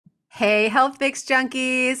Hey, Health Fix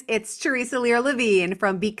Junkies. It's Teresa Lear Levine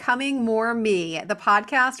from Becoming More Me, the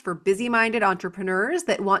podcast for busy minded entrepreneurs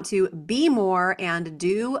that want to be more and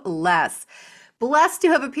do less. Blessed to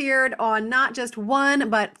have appeared on not just one,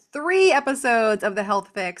 but three episodes of the Health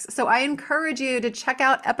Fix. So I encourage you to check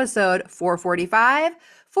out episode 445,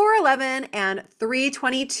 411, and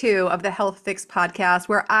 322 of the Health Fix podcast,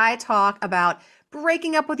 where I talk about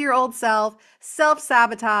breaking up with your old self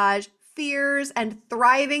sabotage, fears, and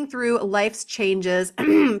thriving through life's changes,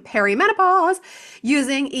 perimenopause,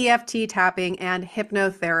 using EFT tapping and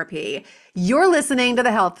hypnotherapy. You're listening to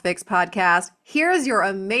the Health Fix podcast. Here's your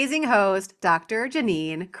amazing host, Dr.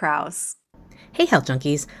 Janine Krause. Hey, health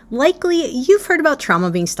junkies. Likely you've heard about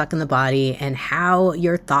trauma being stuck in the body and how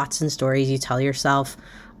your thoughts and stories you tell yourself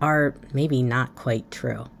are maybe not quite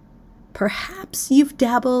true. Perhaps you've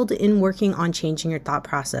dabbled in working on changing your thought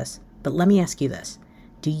process, but let me ask you this.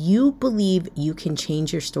 Do you believe you can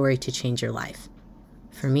change your story to change your life?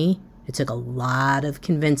 For me, it took a lot of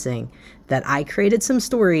convincing that I created some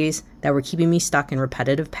stories that were keeping me stuck in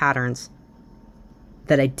repetitive patterns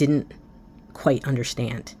that I didn't quite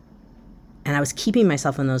understand. And I was keeping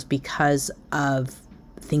myself in those because of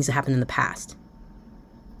things that happened in the past.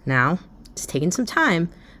 Now, it's taken some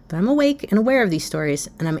time, but I'm awake and aware of these stories,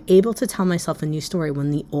 and I'm able to tell myself a new story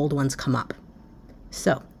when the old ones come up.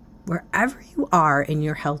 So, wherever you are in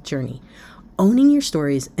your health journey, owning your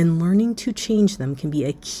stories and learning to change them can be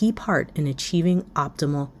a key part in achieving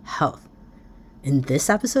optimal health. In this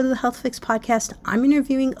episode of the Health Fix podcast, I'm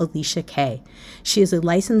interviewing Alicia Kay. She is a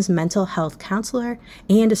licensed mental health counselor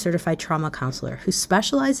and a certified trauma counselor who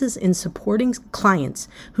specializes in supporting clients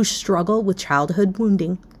who struggle with childhood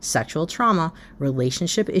wounding, sexual trauma,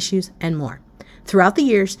 relationship issues, and more. Throughout the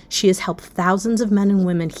years, she has helped thousands of men and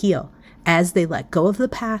women heal as they let go of the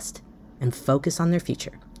past and focus on their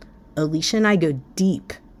future. Alicia and I go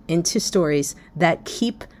deep into stories that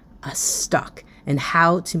keep us stuck and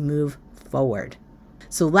how to move forward.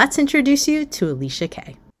 So let's introduce you to Alicia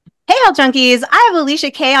Kay. Hey, health junkies. I have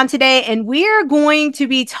Alicia Kay on today, and we're going to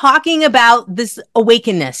be talking about this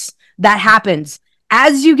awakenness that happens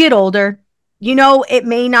as you get older. You know, it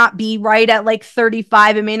may not be right at like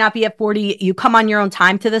 35. It may not be at 40. You come on your own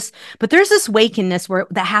time to this, but there's this awakenness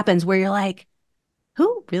that happens where you're like,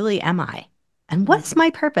 who really am I? And what's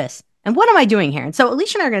my purpose? And what am I doing here? And so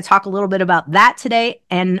Alicia and I are going to talk a little bit about that today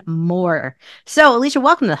and more. So Alicia,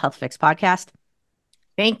 welcome to the Health Fix podcast.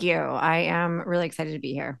 Thank you. I am really excited to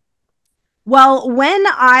be here. Well, when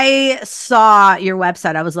I saw your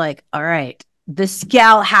website, I was like, all right, this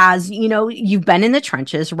gal has, you've been in the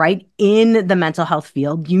trenches, right? In the mental health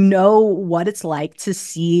field. You know what it's like to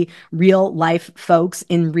see real life folks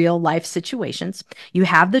in real life situations. You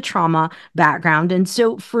have the trauma background. And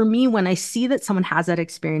so for me, when I see that someone has that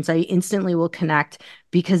experience, I instantly will connect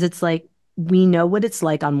because it's like, we know what it's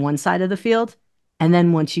like on one side of the field. And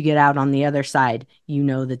then once you get out on the other side, you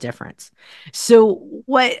know the difference. So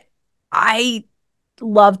what I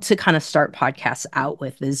love to kind of start podcasts out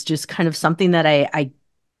with is just kind of something that I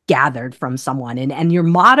gathered from someone. And your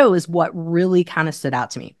motto is what really kind of stood out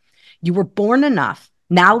to me. You were born enough.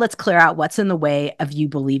 Now let's clear out what's in the way of you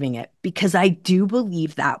believing it. Because I do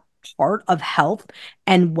believe that part of health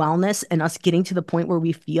and wellness and us getting to the point where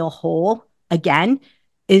we feel whole again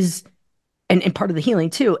is, and part of the healing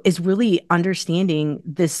too, is really understanding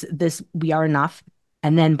this we are enough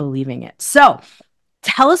and then believing it. So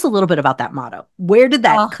tell us a little bit about that motto. Where did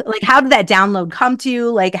that, how did that download come to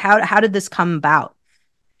you? Like, how did this come about?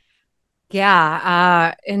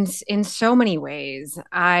 Yeah, in so many ways,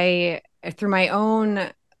 through my own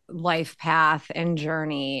life path and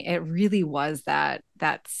journey, it really was that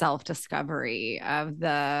self-discovery of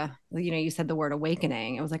you said the word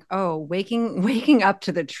awakening. It was like, oh, waking up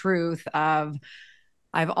to the truth of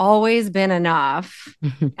I've always been enough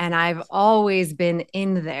and I've always been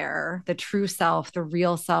in there. The true self, the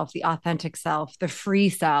real self, the authentic self, the free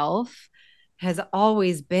self has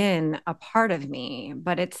always been a part of me,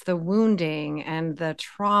 but it's the wounding and the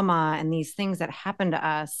trauma and these things that happen to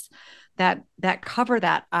us that cover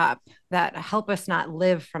that up, that help us not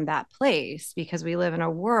live from that place, because we live in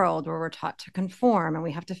a world where we're taught to conform and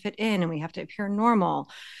we have to fit in and we have to appear normal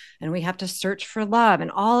and we have to search for love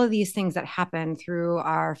and all of these things that happen through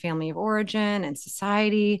our family of origin and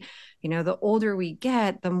society. The older we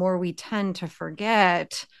get, the more we tend to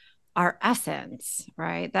forget our essence,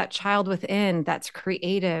 right? That child within that's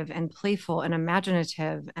creative and playful and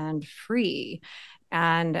imaginative and free.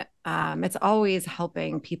 And it's always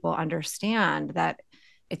helping people understand that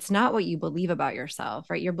it's not what you believe about yourself,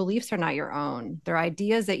 right? Your beliefs are not your own. They're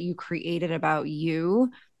ideas that you created about you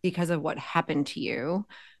because of what happened to you.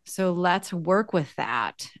 So let's work with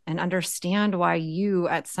that and understand why you,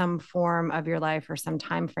 at some form of your life or some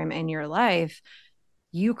time frame in your life,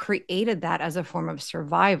 you created that as a form of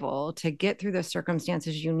survival to get through the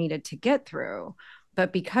circumstances you needed to get through.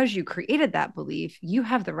 But because you created that belief, you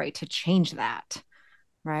have the right to change that.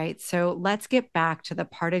 Right. So let's get back to the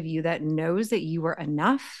part of you that knows that you were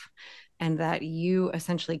enough and that you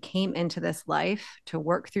essentially came into this life to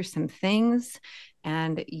work through some things.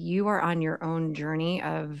 And you are on your own journey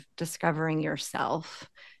of discovering yourself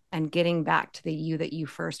and getting back to the you that you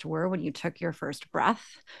first were when you took your first breath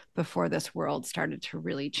before this world started to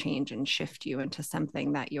really change and shift you into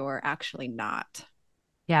something that you're actually not.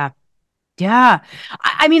 Yeah. Yeah.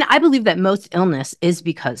 I mean, I believe that most illness is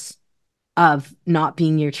because of not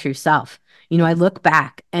being your true self. I Yes. look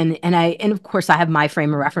back and of course I have my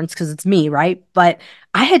frame of reference because it's me, right? But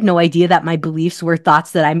I had no idea that my beliefs were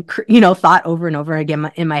thoughts that thought over and over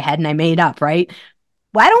again in my head and I made up, right?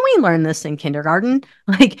 Why don't we learn this in kindergarten?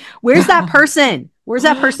 Like, where's that person? Where's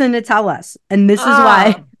that person to tell us? And this is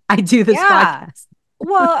why Oh, I do this yeah. podcast.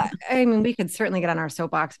 Well, I mean, we could certainly get on our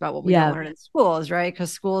soapbox about what we don't Yeah. learn in schools, right?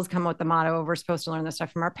 Because schools come with the motto of we're supposed to learn this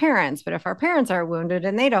stuff from our parents. But if our parents are wounded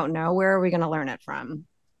and they don't know, where are we going to learn it from?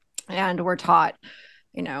 And we're taught,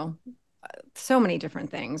 you know, so many different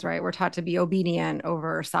things, right? We're taught to be obedient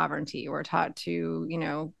over sovereignty. We're taught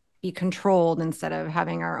to, be controlled instead of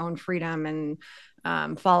having our own freedom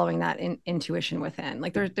and following that intuition within.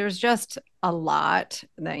 Like there's just a lot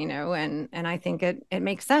that and I think it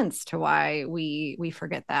makes sense to why we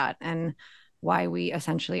forget that and why we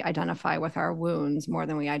essentially identify with our wounds more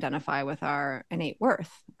than we identify with our innate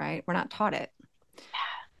worth. Right? We're not taught it.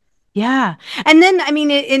 Yeah. And then, I mean,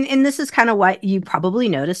 and this is kind of what you probably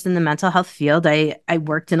noticed in the mental health field. I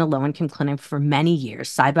worked in a low income clinic for many years,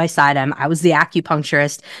 side by side. I was the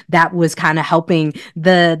acupuncturist that was kind of helping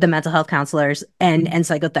the mental health counselors and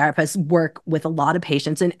psychotherapists work with a lot of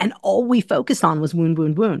patients. And all we focused on was wound,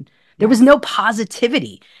 wound, wound. There was Yes. no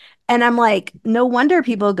positivity. And I'm like, no wonder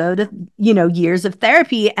people go to, years of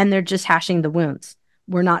therapy and they're just hashing the wounds.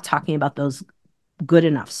 We're not talking about those good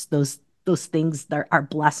enoughs, those things that are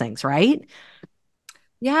blessings, right?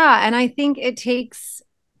 Yeah. And I think it takes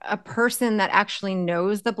a person that actually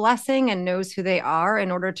knows the blessing and knows who they are in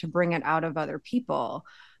order to bring it out of other people.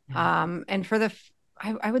 And for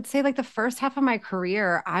I would say like the first half of my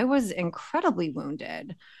career, I was incredibly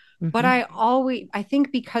wounded. But Mm-hmm. I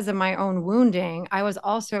think because of my own wounding, I was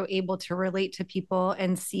also able to relate to people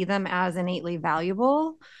and see them as innately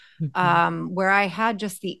valuable, Mm-hmm. where I had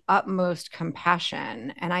just the utmost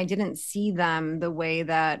compassion and I didn't see them the way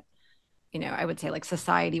that I would say like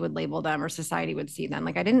society would label them or society would see them.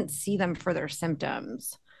 Like I didn't see them for their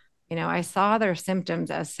symptoms. I saw their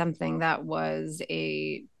symptoms as something that was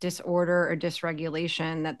a disorder or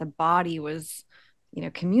dysregulation that the body was,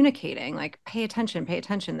 communicating like, pay attention.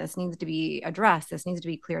 This needs to be addressed. This needs to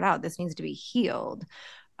be cleared out. This needs to be healed.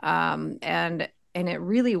 And it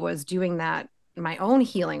really was doing that my own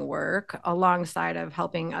healing work alongside of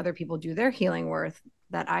helping other people do their healing work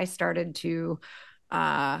that I started to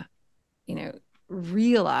uh, you know,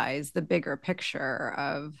 realize the bigger picture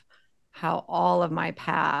of how all of my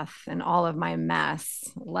path and all of my mess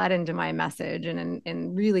led into my message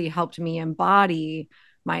and really helped me embody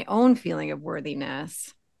my own feeling of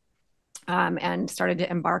worthiness, and started to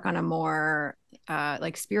embark on a more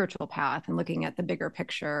like spiritual path and looking at the bigger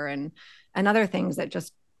picture and other things that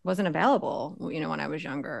just wasn't available, when I was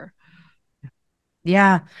younger.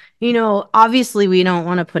 Yeah. Obviously we don't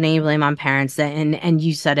want to put any blame on parents and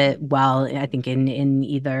you said it well, I think in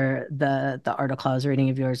either the article I was reading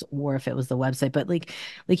of yours or if it was the website, but like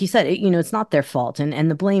you said, it's not their fault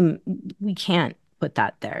and the blame we can't put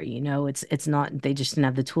that there. It's not they just didn't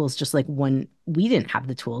have the tools just like when we didn't have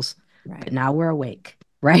the tools, but Right. now we're awake,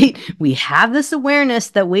 right? We have this awareness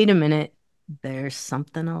that wait a minute, there's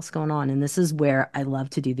something else going on. And this is where I love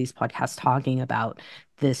to do these podcasts talking about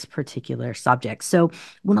this particular subject. So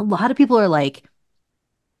when a lot of people are like,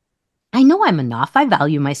 I know I'm enough, I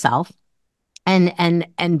value myself, and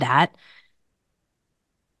that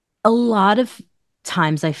a lot of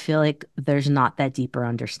times I feel like there's not that deeper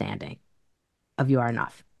understanding of you are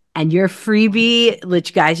enough. And your freebie,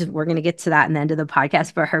 which guys, we're going to get to that in the end of the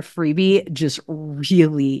podcast, but her freebie just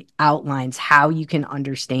really outlines how you can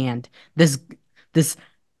understand this,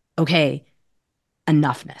 okay,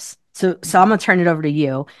 enoughness. So I'm gonna turn it over to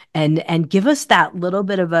you and give us that little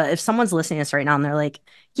bit of a if someone's listening to us right now and they're like,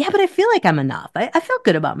 yeah, but I feel like I'm enough. I feel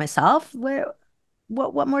good about myself.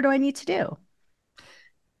 What more do I need to do?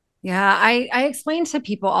 Yeah, I explain to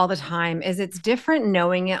people all the time is it's different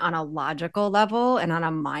knowing it on a logical level and on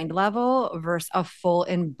a mind level versus a full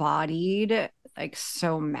embodied like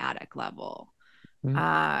somatic level.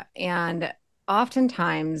 Mhm. And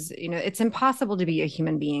oftentimes, it's impossible to be a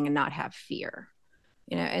human being and not have fear,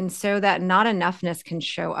 and so that not enoughness can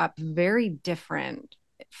show up very different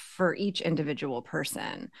for each individual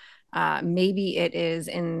person. Maybe it is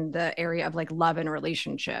in the area of like love and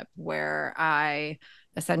relationship where I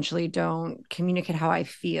essentially don't communicate how I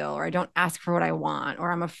feel, or I don't ask for what I want,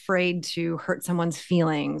 or I'm afraid to hurt someone's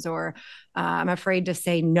feelings, or I'm afraid to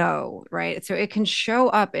say no, right? So it can show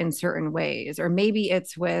up in certain ways, or maybe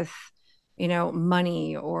it's with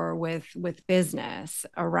money, or with business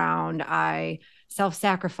around I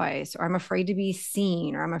self-sacrifice, or I'm afraid to be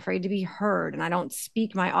seen, or I'm afraid to be heard, and I don't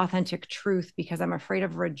speak my authentic truth because I'm afraid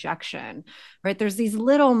of rejection, right? There's these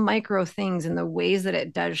little micro things in the ways that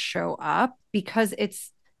it does show up, because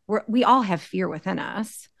we all have fear within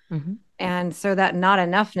us. Mhm. And so that not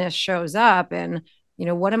enoughness shows up, and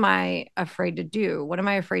what am I afraid to do? What am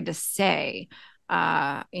I afraid to say?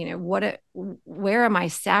 Where am I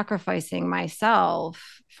sacrificing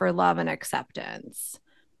myself for love and acceptance?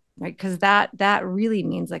 Right, because that really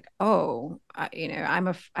means like, oh, I'm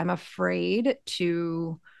afraid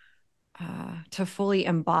to fully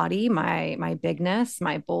embody my bigness,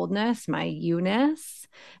 my boldness, my you-ness,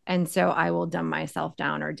 and so I will dumb myself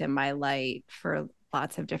down or dim my light for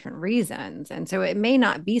lots of different reasons. And so it may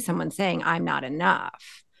not be someone saying I'm not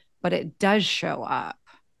enough, but it does show up.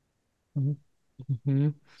 Mhm.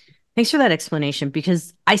 Mhm. Thanks for that explanation,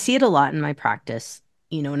 because I see it a lot in my practice,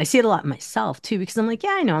 and I see it a lot in myself too, because I'm like,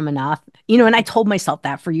 yeah, I know I'm enough, and I told myself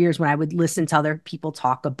that for years when I would listen to other people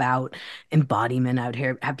talk about embodiment out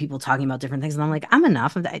here, have people talking about different things. And I'm like, I'm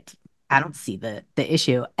enough of that. I don't see the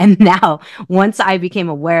issue. And now, once I became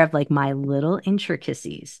aware of like my little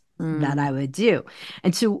intricacies that Mm. I would do.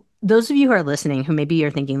 And so those of you who are listening, who maybe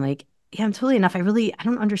you're thinking like, yeah, I'm totally enough. I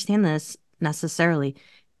don't understand this necessarily.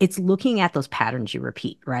 It's looking at those patterns you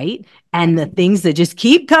repeat, right? And the Right. things that just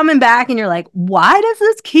keep coming back, and you're like, why does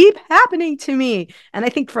this keep happening to me? And I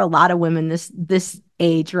think for a lot of women this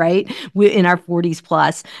age, right, we in our 40s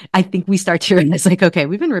plus, I think we start to realize like, okay,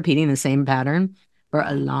 we've been repeating the same pattern for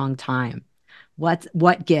a Yeah. long time.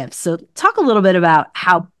 What gives? So talk a little bit about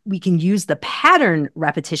how we can use the pattern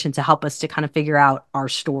repetition to help us to kind of figure out our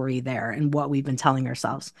story there and what we've been telling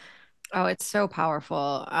ourselves. Oh, it's so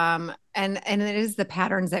powerful. And it is the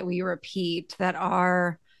patterns that we repeat that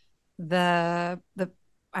are the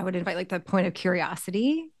I would invite like the point of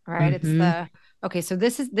curiosity, right? It's Mm-hmm. the okay, so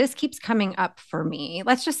this keeps coming up for me.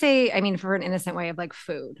 Let's just say, I mean, for an innocent way of like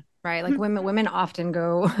food, right? Like women often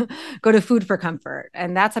go go to food for comfort,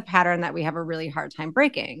 and that's a pattern that we have a really hard time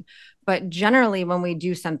breaking. But generally, when we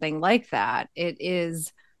do something like that, it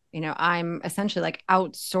is, I'm essentially like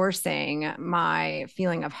outsourcing my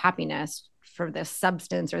feeling of happiness for this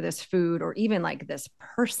substance or this food or even like this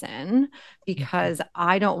person, because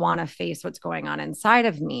I don't want to face what's going on inside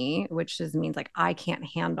of me, which just means like I can't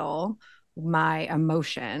handle my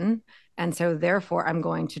emotion. And so therefore I'm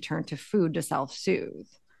going to turn to food to self-soothe.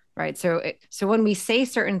 Right. So when we say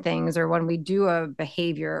certain things, or when we do a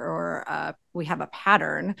behavior, or we have a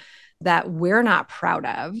pattern that we're not proud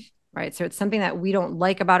of, right? So it's something that we don't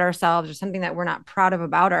like about ourselves, or something that we're not proud of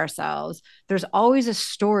about ourselves. There's always a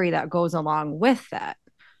story that goes along with that.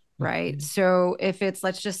 Right. Mm-hmm. So if it's,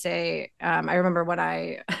 let's just say, I remember when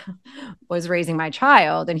I was raising my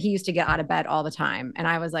child, and he used to get out of bed all the time. And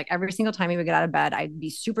I was like, every single time he would get out of bed, I'd be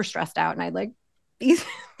super stressed out, and I'd like be,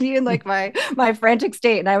 be in like my frantic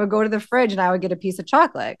state. And I would go to the fridge and I would get a piece of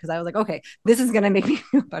chocolate, because I was like, okay, this is going to make me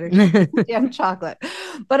feel better. Just damn chocolate.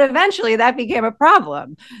 But eventually that became a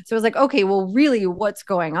problem. So it was like, okay, well, really, what's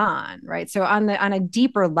going on? Right. So on a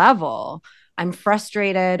deeper level, I'm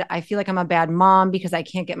frustrated. I feel like I'm a bad mom because I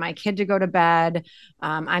can't get my kid to go to bed.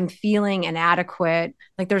 I'm feeling inadequate.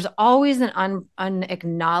 Like there's always an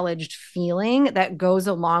unacknowledged feeling that goes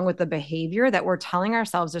along with the behavior that we're telling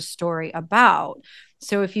ourselves a story about.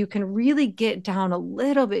 So if you can really get down a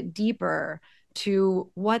little bit deeper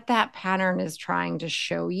to what that pattern is trying to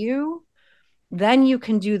show you, then you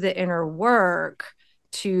can do the inner work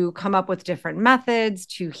to come up with different methods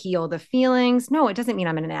to heal the feelings. No, it doesn't mean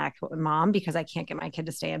I'm an inadequate mom because I can't get my kid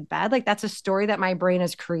to stay in bed. Like that's a story that my brain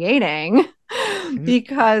is creating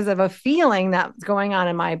because of a feeling that's going on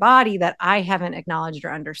in my body that I haven't acknowledged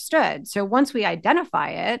or understood. So once we identify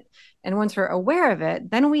it, and once we're aware of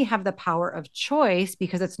it, then we have the power of choice,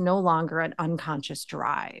 because it's no longer an unconscious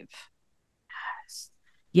drive.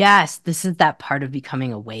 Yes, this is that part of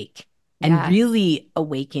becoming awake and Yes. really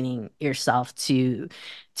awakening yourself to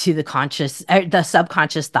the conscious, the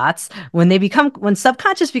subconscious thoughts. When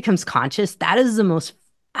subconscious becomes conscious, that is the most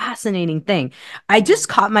fascinating thing. I Yeah. just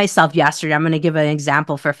caught myself yesterday. I'm going to give an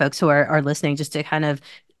example for folks who are listening just to kind of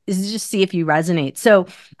just see if you resonate. So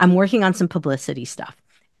I'm working on some publicity stuff.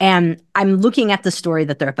 And I'm looking at the story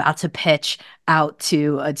that they're about to pitch out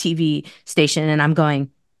to a TV station, and I'm going,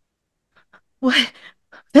 what?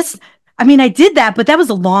 This, I mean, I did that, but that was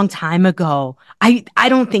a long time ago. I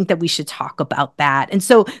don't think that we should talk about that. And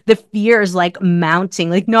so the fear is like mounting,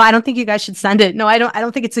 like, no, I don't think you guys should send it. No, I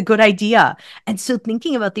don't think it's a good idea. And so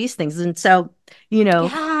thinking about these things. And so, you know,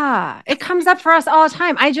 Yeah, it comes up for us all the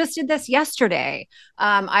time. I just did this yesterday.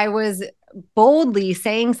 I was boldly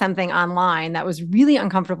saying something online that was really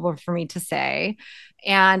uncomfortable for me to say.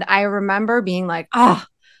 And I remember being like, oh,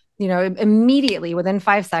 immediately within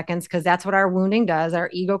 5 seconds, because that's what our wounding does.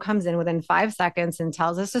 Our ego comes in within 5 seconds and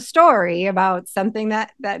tells us a story about something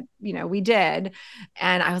that we did.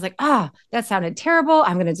 And I was like, oh, that sounded terrible.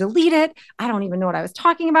 I'm going to delete it. I don't even know what I was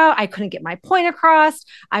talking about. I couldn't get my point across.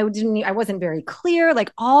 I wasn't very clear.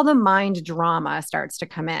 Like all the mind drama starts to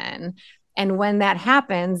come in. And when that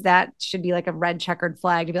happens, that should be like a red checkered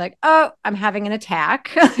flag to be like, oh, I'm having an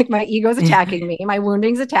attack. Like my ego's attacking me. My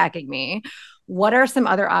wounding's attacking me. What are some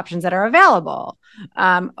other options that are available?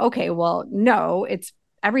 Okay, well, no,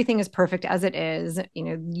 everything is perfect as it is.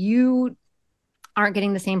 You aren't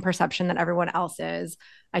getting the same perception that everyone else is.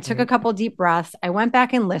 I took a right. couple deep breaths. I went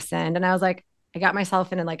back and listened, and I was like, I got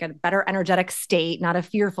myself in like a better energetic state, not a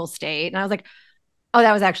fearful state. And I was like, oh,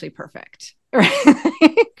 that was actually perfect.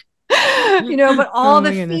 Right. But Oh all the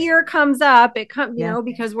my goodness. fear comes up. It comes, Yeah.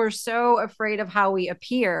 because we're so afraid of how we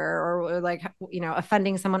appear or like,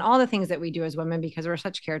 offending someone, all the things that we do as women, because we're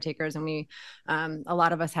such caretakers and a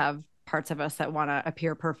lot of us have parts of us that want to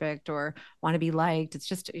appear perfect or want to be liked. It's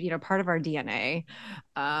just, part of our DNA.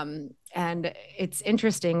 And it's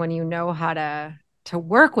interesting when you know how to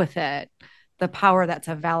work with it, the power that's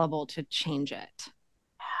available to change it.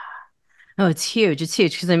 Oh, it's huge. It's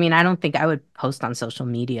huge. Because I mean, I don't think I would post on social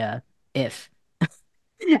media if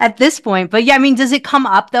at this point. But yeah, I mean, does it come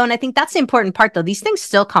up though? And I think that's the important part though. These things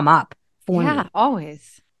still come up for Yeah, me.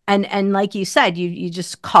 always. And like you said, you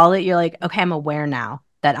just call it, you're like, okay, I'm aware now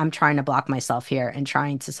that I'm trying to block myself here and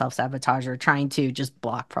trying to self-sabotage or trying to just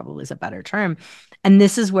block probably is a better term. And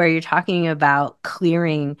this is where you're talking about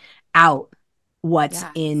clearing out what's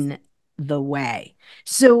Yes. in the way.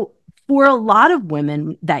 So for a lot of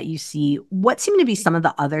women that you see, what seem to be some of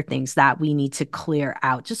the other things that we need to clear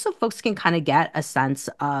out, just so folks can kind of get a sense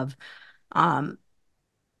of um,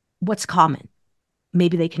 what's common?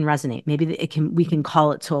 Maybe they can resonate. Maybe we can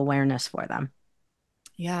call it to awareness for them.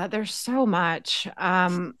 Yeah, there's so much.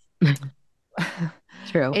 True.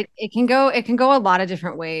 It can go a lot of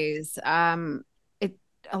different ways. It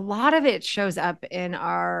A lot of it shows up in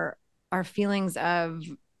our feelings of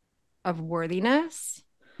worthiness,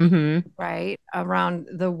 Mm-hmm. right? Around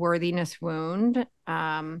the worthiness wound.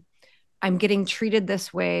 I'm getting treated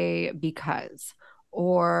this way because,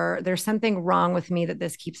 or there's something wrong with me that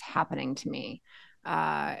this keeps happening to me.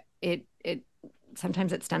 It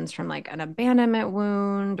sometimes it stems from like an abandonment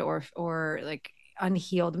wound or like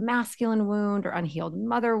unhealed masculine wound or unhealed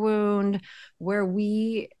mother wound, where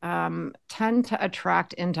we tend to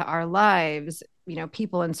attract into our lives,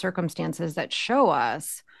 people and circumstances that show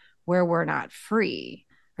us where we're not free,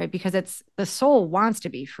 right? Because it's the soul wants to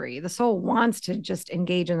be free. The soul wants to just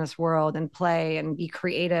engage in this world and play and be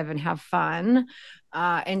creative and have fun.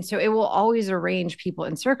 And so it will always arrange people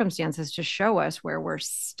and circumstances to show us where we're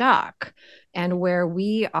stuck and where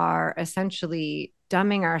we are essentially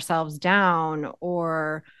dumbing ourselves down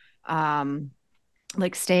or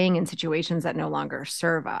like staying in situations that no longer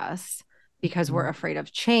serve us because we're afraid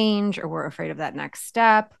of change or we're afraid of that next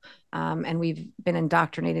step. And we've been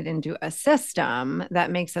indoctrinated into a system that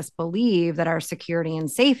makes us believe that our security and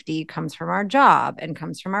safety comes from our job and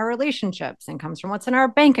comes from our relationships and comes from what's in our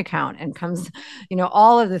bank account and comes,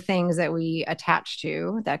 all of the things that we attach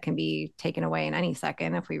to that can be taken away in any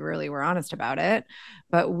second if we really were honest about it.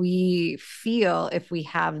 But we feel if we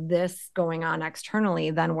have this going on externally,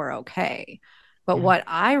 then we're okay. But Yeah. what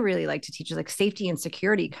I really like to teach is like safety and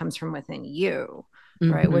security comes from within you,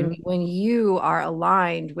 right? Mm-hmm. When you are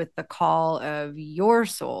aligned with the call of your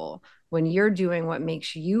soul, when you're doing what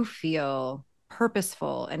makes you feel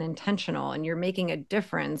purposeful and intentional, and you're making a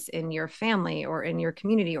difference in your family or in your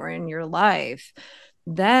community or in your life,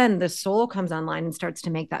 then the soul comes online and starts to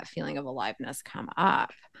make that feeling of aliveness come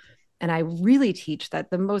up. And I really teach that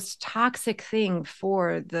the most toxic thing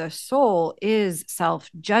for the soul is self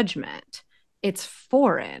judgment. It's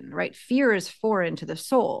foreign, right? Fear is foreign to the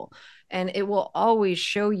soul, and it will always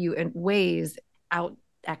show you in ways out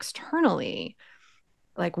externally,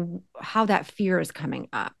 like how that fear is coming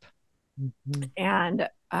up. Mhm.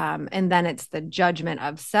 And then it's the judgment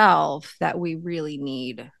of self that we really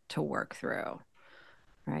need to work through,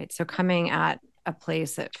 right? So coming at a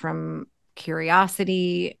place that from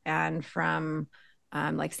curiosity and from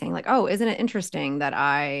like saying like, oh, isn't it interesting that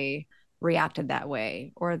I reacted that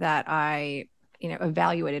way, or that I,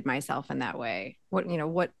 evaluated myself in that way?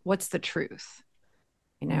 What's the truth?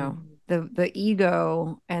 Mm. The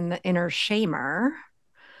ego and the inner shamer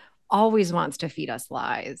always wants to feed us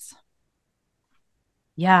lies.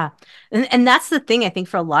 Yeah. And that's the thing. I think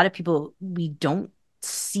for a lot of people, we don't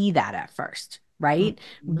see that at first, right?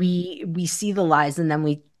 Mhm. We see the lies and then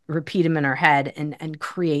we repeat them in our head and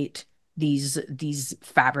create these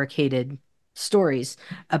fabricated stories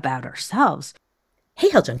about ourselves. Hey,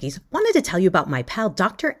 Health Junkies, wanted to tell you about my pal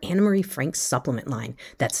Dr. Anna-Marie Frank's supplement line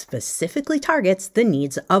that specifically targets the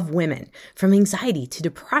needs of women, from anxiety to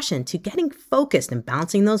depression to getting focused and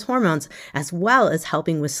balancing those hormones, as well as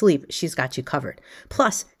helping with sleep. She's got you covered.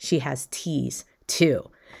 Plus, she has teas too.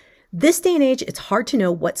 This day and age, it's hard to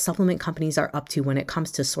know what supplement companies are up to when it comes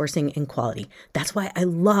to sourcing and quality. That's why I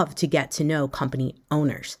love to get to know company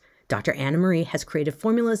owners. Dr. Anna Marie has created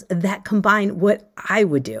formulas that combine what I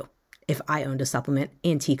would do if I owned a supplement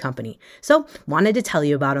and tea company. So wanted to tell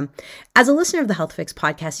you about them. As a listener of the Health Fix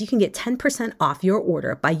podcast, you can get 10% off your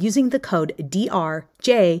order by using the code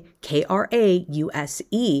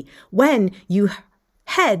DRJKRAUSE when you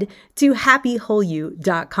head to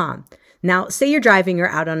happywholeyou.com. Now, say you're driving or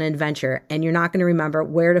out on an adventure and you're not going to remember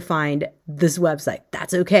where to find this website.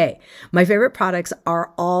 That's okay. My favorite products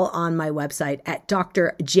are all on my website at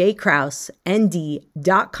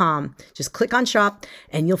drjkrausend.com. Just click on shop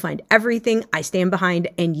and you'll find everything I stand behind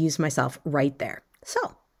and use myself right there. So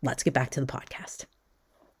let's get back to the podcast.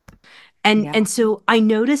 And so I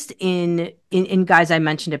noticed in guys, I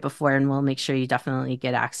mentioned it before, and we'll make sure you definitely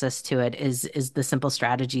get access to it, is the simple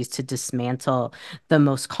strategies to dismantle the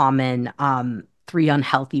most common three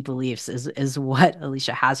unhealthy beliefs is what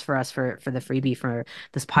Alicia has for us for the freebie for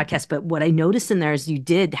this podcast. But what I noticed in there is you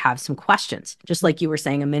did have some questions, just like you were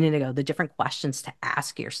saying a minute ago, the different questions to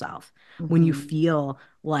ask yourself when you feel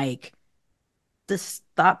like this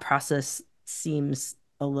thought process seems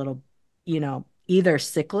a little, either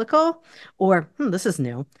cyclical or this is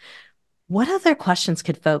new. What other questions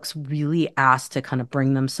could folks really ask to kind of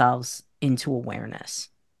bring themselves into awareness?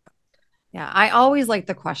 Yeah, I always like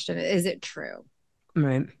the question, is it true?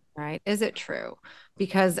 Right. Right? Is it true?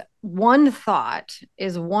 Because one thought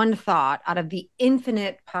is one thought out of the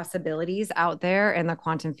infinite possibilities out there in the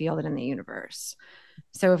quantum field and in the universe.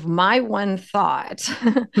 So if my one thought,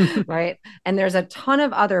 right, and there's a ton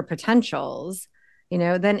of other potentials,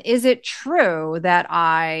 then is it true that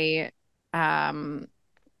that I'm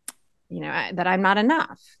not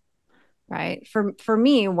enough, right? For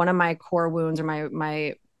me, one of my core wounds or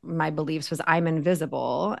my beliefs was I'm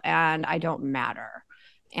invisible and I don't matter.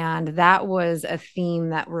 And that was a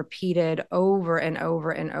theme that repeated over and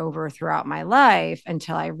over and over throughout my life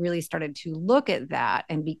until I really started to look at that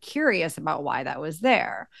and be curious about why that was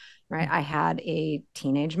there. Right. I had a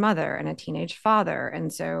teenage mother and a teenage father.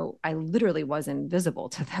 And so I literally was invisible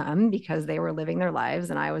to them because they were living their lives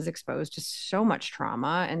and I was exposed to so much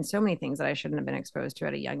trauma and so many things that I shouldn't have been exposed to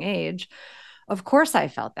at a young age. Of course, I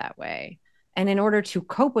felt that way. And in order to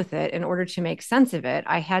cope with it, in order to make sense of it,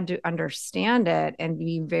 I had to understand it and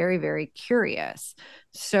be very, very curious.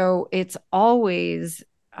 So it's always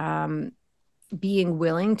being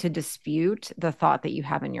willing to dispute the thought that you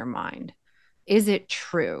have in your mind. Is it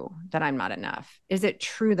true that I'm not enough? Is it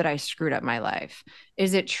true that I screwed up my life?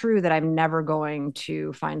 Is it true that I'm never going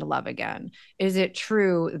to find love again? Is it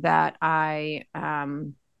true that I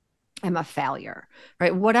am a failure,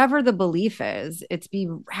 right? Whatever the belief is, it's be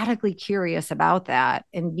radically curious about that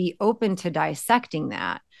and be open to dissecting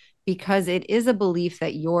that because it is a belief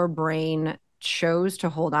that your brain chose to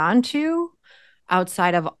hold on to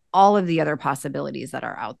outside of all of the other possibilities that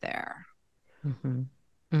are out there. Mm-hmm.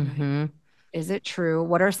 Right? Mm-hmm. Is it true?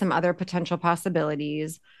 What are some other potential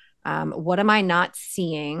possibilities? What am I not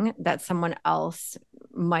seeing that someone else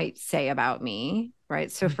might say about me?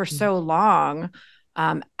 Right. So for so long,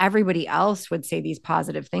 everybody else would say these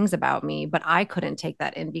positive things about me, but I couldn't take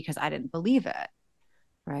that in because I didn't believe it.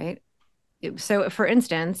 Right. So, for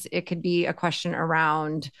instance, it could be a question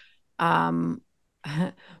around, um,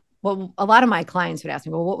 well, a lot of my clients would ask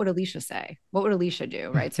me, well, what would Alicia say? What would Alicia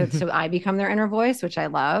do? Right. So I become their inner voice, which I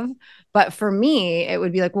love. But for me, it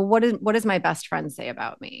would be like, well, what does my best friend say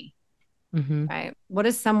about me? Mm-hmm. Right. What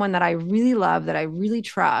is someone that I really love, that I really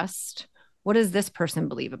trust? What does this person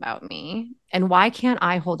believe about me? And why can't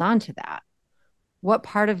I hold on to that? What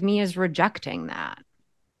part of me is rejecting that?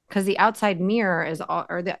 because the outside mirror is all,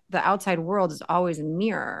 or the outside world is always a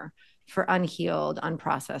mirror for unhealed,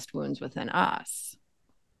 unprocessed wounds within us.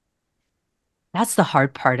 That's the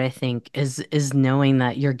hard part, I think, is knowing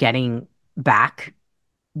that you're getting back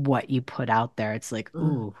what you put out there. It's like, Mm.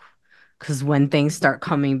 ooh, because when things start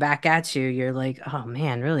coming back at you, you're like, oh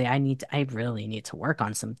man, really, I really need to work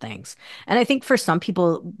on some things. And I think for some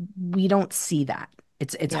people, we don't see that.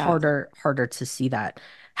 It's Yeah. harder to see that.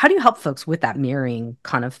 How do you help folks with that mirroring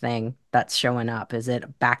kind of thing that's showing up? Is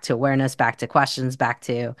it back to awareness, back to questions, back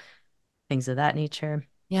to things of that nature?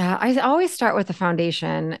 Yeah, I always start with the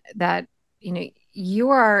foundation that, you know, you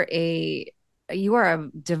are a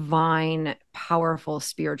divine, powerful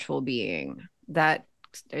spiritual being that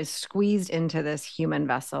is squeezed into this human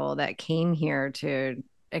vessel that came here to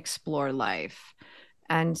explore life.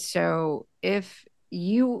 And so if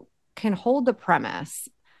you can hold the premise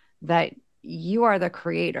that you are the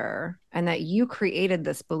creator and that you created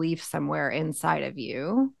this belief somewhere inside of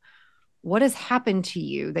you, what has happened to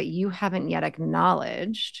you that you haven't yet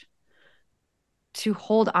acknowledged to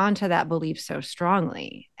hold on to that belief so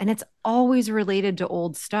strongly? And it's always related to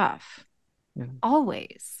old stuff, Yeah.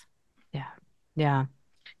 always. Yeah. Yeah.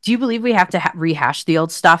 Do you believe we have to rehash the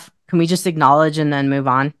old stuff? Can we just acknowledge and then move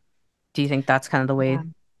on? Do you think that's kind of the way? Yeah.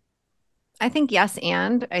 I think yes,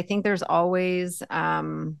 and I think there's always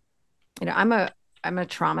you know, I'm a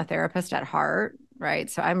trauma therapist at heart, right?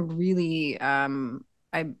 So I'm really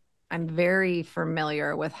I I'm very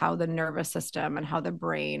familiar with how the nervous system and how the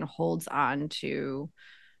brain holds on to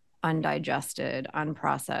undigested,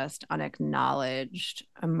 unprocessed, unacknowledged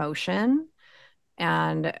emotion.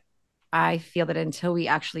 And I feel that until we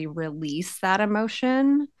actually release that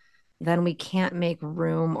emotion, then we can't make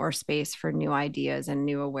room or space for new ideas and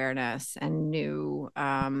new awareness and new,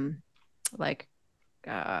 like,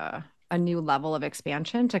 uh, a new level of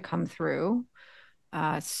expansion to come through.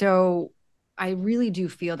 So I really do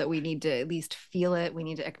feel that we need to at least feel it. We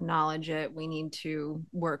need to acknowledge it. We need to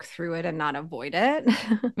work through it and not avoid it.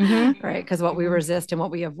 Mm-hmm. Right. Because what we resist and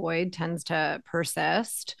what we avoid tends to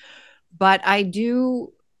persist. But I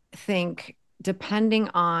do think, depending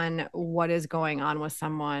on what is going on with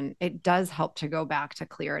someone, it does help to go back to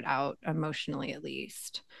clear it out emotionally, at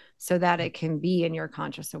least, so that it can be in your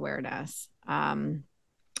conscious awareness.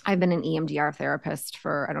 I've been an EMDR therapist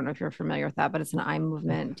for, I don't know if you're familiar with that, but it's an eye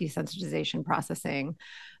movement desensitization processing.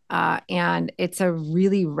 And it's a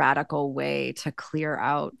really radical way to clear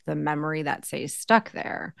out the memory that stays stuck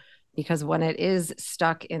there. Because when it is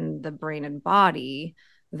stuck in the brain and body,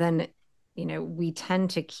 then, you know, we tend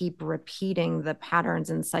to keep repeating the patterns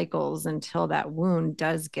and cycles until that wound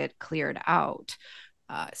does get cleared out.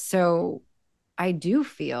 So I do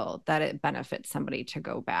feel that it benefits somebody to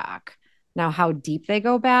go back. Now, how deep they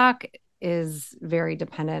go back is very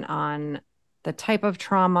dependent on the type of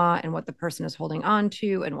trauma and what the person is holding on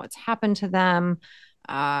to and what's happened to them.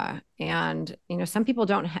 And you know, some people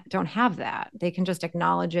don't have that. They can just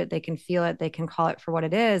acknowledge it, they can feel it, they can call it for what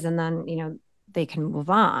it is, and then, you know, they can move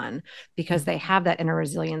on because they have that inner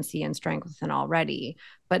resiliency and strength within already.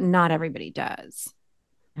 But not everybody does.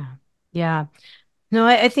 Yeah. Yeah. No,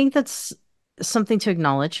 I think that's something to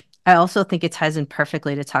acknowledge. I also think it ties in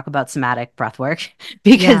perfectly to talk about somatic breath work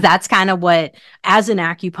because Yeah. that's kind of what, as an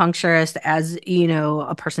acupuncturist, as you know,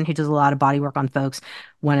 a person who does a lot of body work on folks,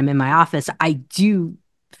 when I'm in my office, I do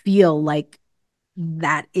feel like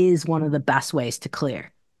that is one of the best ways to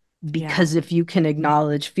clear. Yeah. Because if you can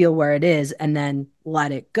acknowledge, feel where it is, and then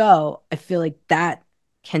let it go, I feel like that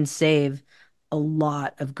can save a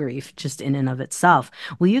lot of grief just in and of itself.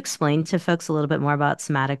 Will you explain to folks a little bit more about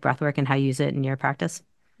somatic breathwork and how you use it in your practice?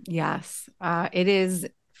 Yes, it is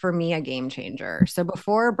for me a game changer. So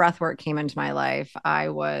before breathwork came into my life, I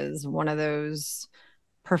was one of those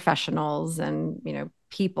professionals and, you know,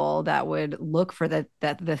 people that would look for the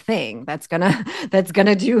thing that's gonna that's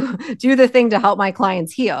gonna do the thing to help my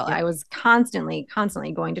clients heal. Yep. I was constantly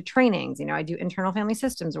going to trainings. You know, I do internal family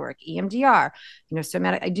systems work, EMDR, you know,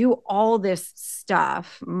 somatic. I do all this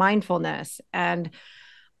stuff, mindfulness, and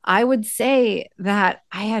I would say that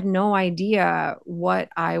I had no idea what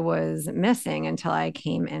I was missing until I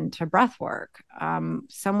came into breath work.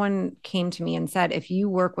 Someone came to me and said, if you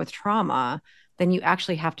work with trauma, then you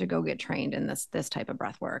actually have to go get trained in this type of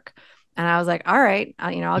breath work. And I was like, all right,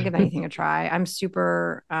 you know, I'll give anything a try. I'm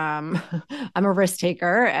super, I'm a risk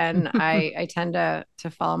taker, and I tend to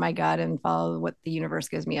follow my gut and follow what the universe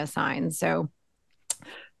gives me as signs. So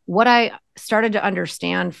what I started to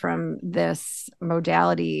understand from this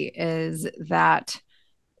modality is that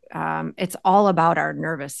it's all about our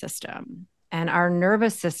nervous system. And our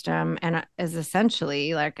nervous system and is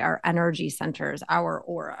essentially like our energy centers, our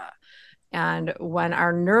aura. And when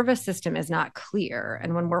our nervous system is not clear,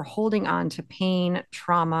 and when we're holding on to pain,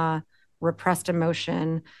 trauma, repressed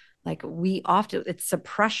emotion, like we often, it's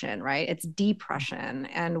suppression, right? It's depression.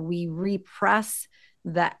 And we repress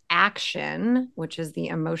the action, which is the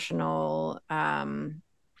emotional, uh,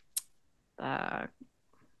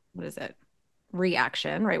 what is it?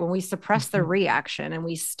 Reaction, right? When we suppress the reaction and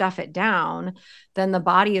we stuff it down, then the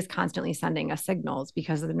body is constantly sending us signals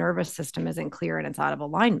because the nervous system isn't clear and it's out of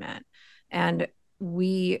alignment. And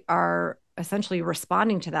we are essentially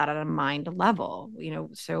responding to that at a mind level,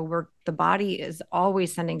 so the body is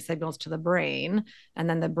always sending signals to the brain, and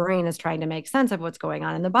then the brain is trying to make sense of what's going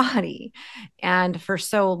on in the body. And for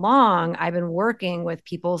so long I've been working with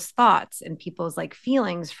people's thoughts and people's like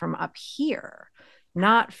feelings from up here,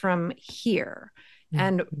 not from here.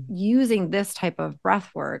 And using this type of breath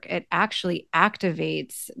work, it actually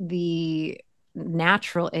activates the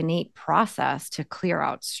natural innate process to clear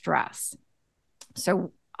out stress.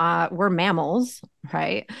 So we're mammals,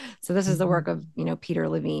 right? So this is the work of, Peter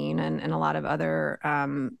Levine and a lot of other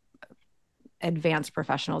advanced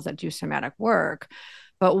professionals that do somatic work.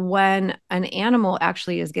 But when an animal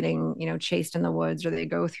actually is getting, chased in the woods, or they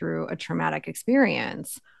go through a traumatic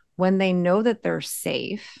experience, when they know that they're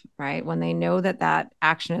safe, right? When they know that that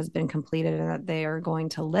action has been completed and that they are going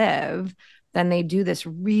to live, then they do this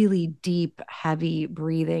really deep, heavy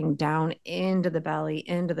breathing down into the belly,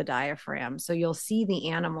 into the diaphragm. So you'll see the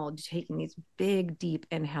animal taking these big, deep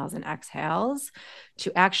inhales and exhales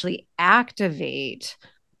to actually activate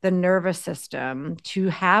the nervous system to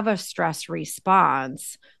have a stress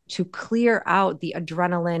response, to clear out the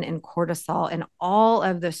adrenaline and cortisol and all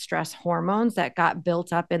of the stress hormones that got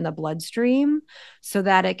built up in the bloodstream, so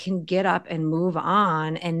that it can get up and move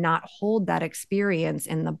on and not hold that experience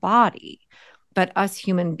in the body. But us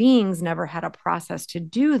human beings never had a process to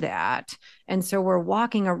do that. And so we're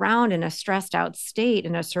walking around in a stressed out state,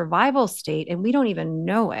 in a survival state, and we don't even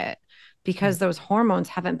know it because those hormones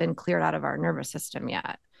haven't been cleared out of our nervous system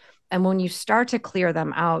yet. And when you start to clear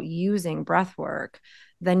them out using breath work,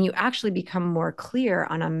 then you actually become more clear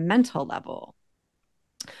on a mental level.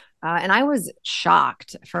 And I was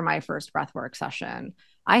shocked for my first breathwork session.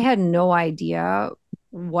 I had no idea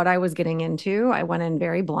what I was getting into. I went in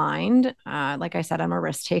very blind. Like I said, I'm a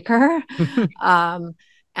risk taker.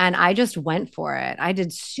 And I just went for it. I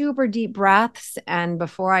did super deep breaths. And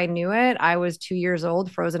before I knew it, I was 2 years old,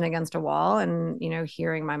 frozen against a wall, and,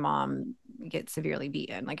 hearing my mom get severely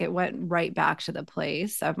beaten. Like, it went right back to the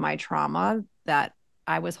place of my trauma that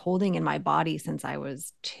I was holding in my body since I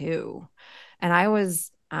was 2. And I was,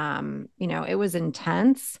 it was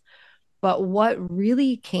intense. But what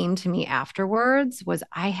really came to me afterwards was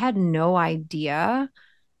I had no idea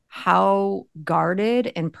how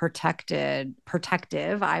guarded and protective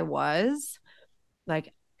I was,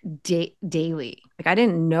 like daily. Like, I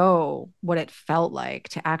didn't know what it felt like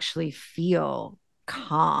to actually feel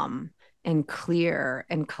calm and clear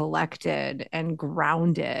and collected and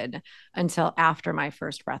grounded until after my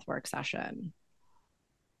first breathwork session.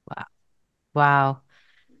 Wow. Wow.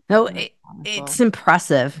 No, Powerful. it's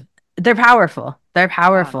impressive. They're powerful. They're Yeah.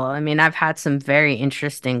 powerful. I mean, I've had some very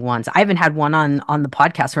interesting ones. I even had one on the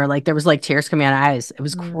podcast where like there was like tears coming out of my eyes. It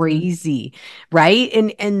was Mm. crazy, right?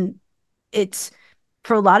 And it's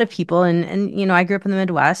for a lot of people, and I grew up in the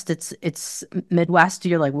Midwest. It's Midwest.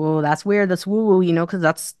 You're like, whoa, that's weird. That's woo woo, because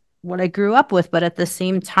that's what I grew up with. But at the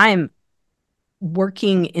same time,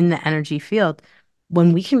 working in the energy field,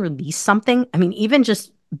 when we can release something, I mean, even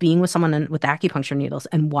just being with someone with acupuncture needles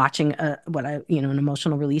and watching an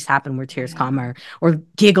emotional release happen where tears Yeah. come, or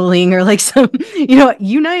giggling, or like some,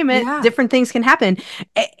 you name it, Yeah. different things can happen.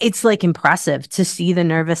 It's like impressive to see the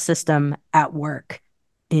nervous system at work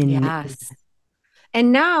in Yes.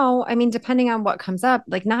 And now, I mean, depending on what comes up,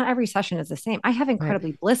 like not every session is the same. I have right.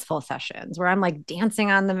 incredibly blissful sessions where I'm like dancing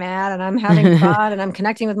on the mat and I'm having fun and I'm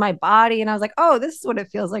connecting with my body. And I was like, oh, this is what it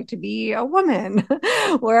feels like to be a woman,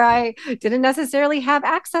 where I didn't necessarily have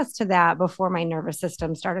access to that before my nervous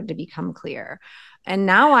system started to become clear. And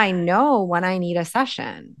now I know when I need a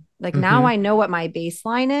session. Like, now Hmm. I know what my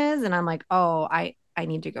baseline is. And I'm like, oh, I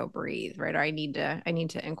need to go breathe, right? Or I need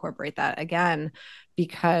to incorporate that again,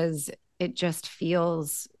 because it just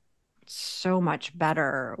feels so much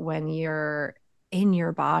better when you're in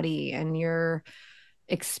your body and you're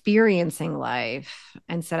experiencing life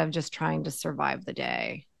instead of just trying to survive the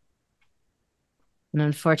day. And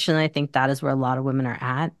unfortunately, I think that is where a lot of women are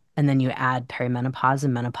at. And then you add perimenopause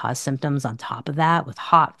and menopause symptoms on top of that, with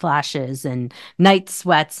hot flashes and night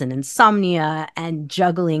sweats and insomnia and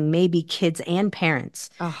juggling maybe kids and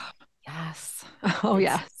parents. Oh, yes. Oh, It's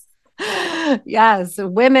yes. Yes.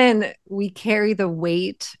 Women, we carry the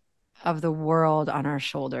weight of the world on our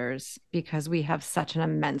shoulders because we have such an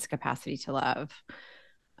immense capacity to love.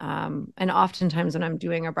 And oftentimes when I'm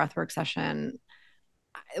doing a breathwork session,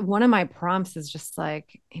 one of my prompts is just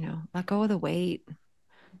like, let go of the weight.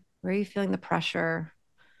 Where are you feeling the pressure?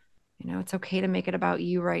 It's okay to make it about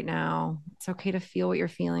you right now. It's okay to feel what you're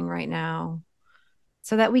feeling right now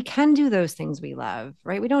so that we can do those things we love,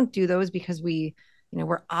 right? We don't do those because we're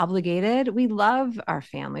obligated. We love our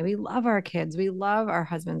family. We love our kids. We love our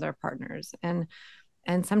husbands, our partners. And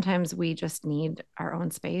sometimes we just need our own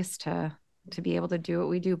space to be able to do what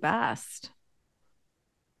we do best.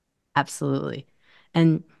 Absolutely.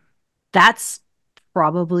 And that's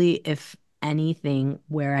probably, if anything,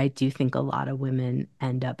 where I do think a lot of women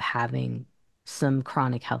end up having some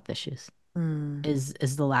chronic health issues Mm,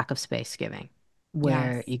 is the lack of space giving, yes.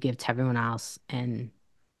 where you give to everyone else and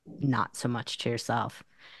not so much to yourself.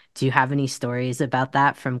 Do you have any stories about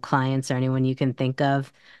that from clients or anyone you can think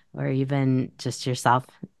of, or even just yourself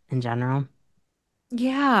in general?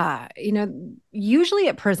 Yeah. Usually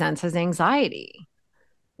it presents as anxiety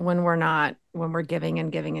when we're giving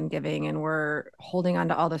and giving and giving and we're holding on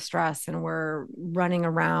to all the stress and we're running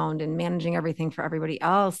around and managing everything for everybody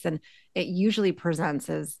else, then it usually presents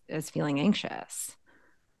as feeling anxious.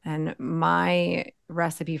 And my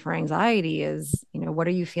recipe for anxiety is, what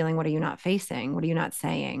are you feeling? What are you not facing? What are you not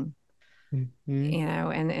saying? Hmm.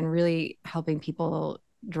 And really helping people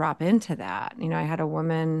drop into that. I had a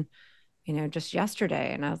woman, just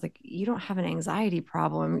yesterday, and I was like, you don't have an anxiety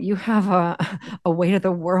problem. You have a weight of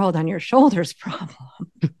the world on your shoulders problem.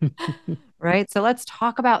 Right. So let's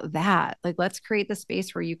talk about that. Like, let's create the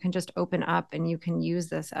space where you can just open up and you can use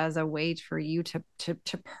this as a way for you to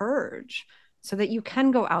purge so that you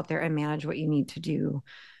can go out there and manage what you need to do,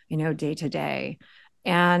 day to day.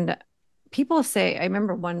 And people say, I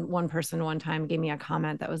remember one person one time gave me a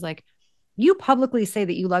comment that was like, you publicly say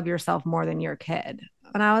that you love yourself more than your kid.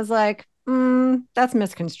 And I was like, that's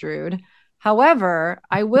misconstrued. However,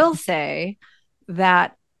 I will say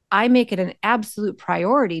that I make it an absolute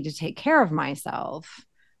priority to take care of myself,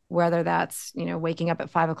 whether that's, waking up at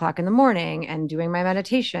 5 o'clock in the morning and doing my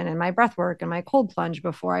meditation and my breath work and my cold plunge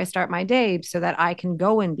before I start my day so that I can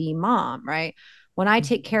go and be mom, right? When I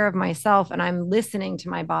take care of myself and I'm listening to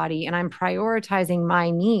my body and I'm prioritizing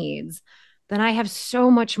my needs, then I have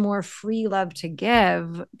so much more free love to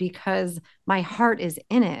give because my heart is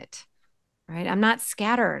in it, right? I'm not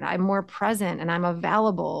scattered. I'm more present and I'm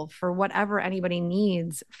available for whatever anybody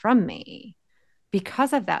needs from me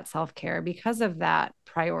because of that self care, because of that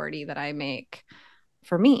priority that I make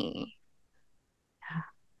for me.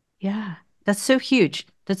 Yeah, that's so huge.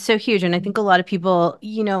 That's so huge. And I think a lot of people,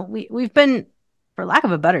 we've been, for lack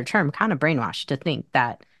of a better term, kind of brainwashed to think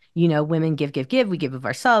that, women give, give, give. We give of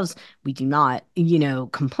ourselves. We do not,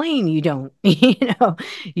 complain. You don't,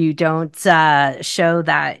 you don't show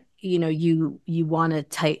that, you want to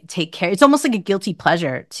take care. It's almost like a guilty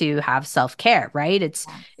pleasure to have self-care, right? It's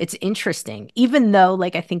interesting, even though,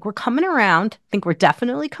 like, I think we're coming around. I think we're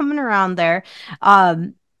definitely coming around there.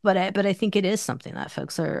 But I think it is something that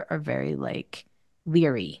folks are very like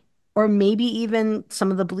leery, or maybe even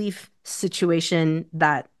some of the belief situation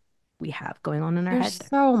that we have going on in our head There's there.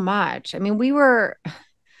 so much. I mean, we were,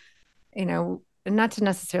 not to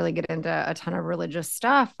necessarily get into a ton of religious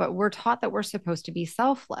stuff, but we're taught that we're supposed to be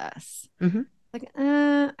selfless. Hmm. Like,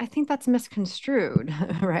 I think that's misconstrued,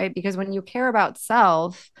 right? Because when you care about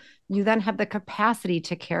self, you then have the capacity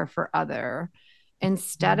to care for other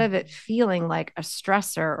instead of it feeling like a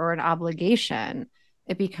stressor or an obligation.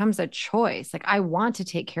 It becomes a choice. Like, I want to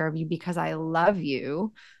take care of you because I love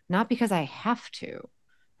you, not because I have to.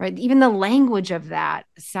 Right. Even the language of that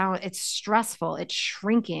it's stressful, it's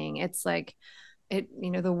shrinking. It's like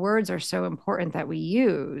the words are so important that we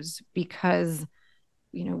use because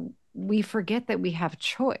we forget that we have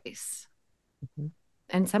choice. Hmm.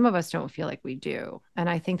 And some of us don't feel like we do. And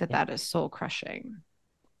I think that Yeah. that is soul crushing.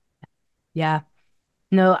 Yeah.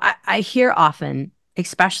 No, I hear often,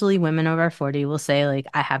 especially women over 40 will say, like,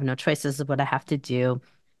 I have no choice. This is what I have to do.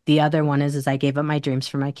 The other one is I gave up my dreams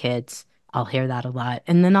for my kids. I'll hear that a lot.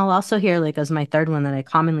 And then I'll also hear, like, as my third one that I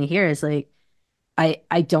commonly hear is like,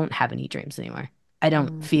 I don't have any dreams anymore. I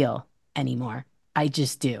don't Mm. feel anymore. I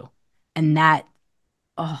just do. And that,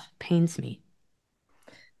 oh, pains me.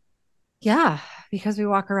 Yeah, because we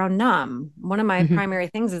walk around numb. One of my Hmm. primary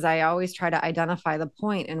things is I always try to identify the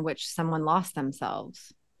point in which someone lost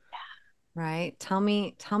themselves. Right? Tell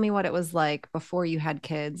me what it was like before you had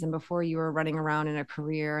kids and before you were running around in a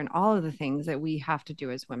career and all of the things that we have to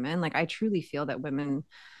do as women. Like, I truly feel that women,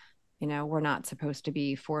 we're not supposed to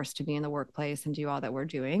be forced to be in the workplace and do all that we're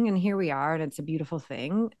doing. And here we are, and it's a beautiful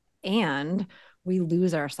thing. And we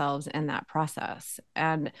lose ourselves in that process.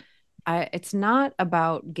 And it's not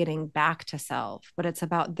about getting back to self, but it's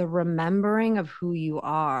about the remembering of who you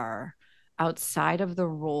are outside of the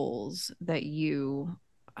roles that you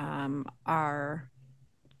are,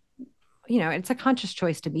 it's a conscious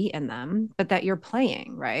choice to be in them, but that you're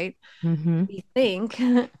playing, right? Mm-hmm. We think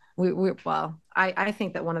I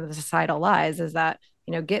think that one of the societal lies is that,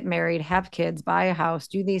 get married, have kids, buy a house,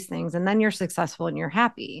 do these things, and then you're successful and you're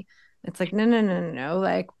happy. It's like, no, no, no, no, no.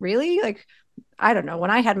 Like, really? Like, I don't know.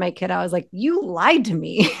 When I had my kid, I was like, you lied to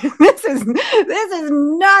me. This is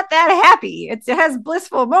not that happy. It has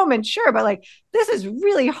blissful moments, sure, but like this is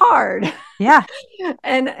really hard. Yeah.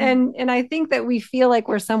 And I think that we feel like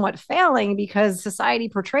we're somewhat failing because society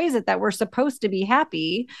portrays it that we're supposed to be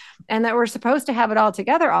happy and that we're supposed to have it all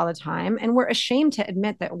together all the time. And we're ashamed to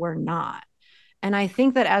admit that we're not. And I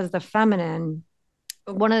think that as the feminine,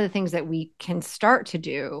 one of the things that we can start to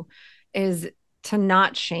do is to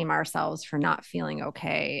not shame ourselves for not feeling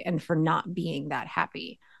okay and for not being that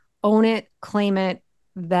happy. Own it, claim it,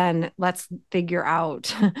 then let's figure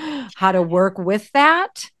out how to work with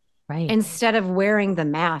that Right. instead of wearing the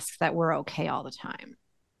mask that we're okay all the time.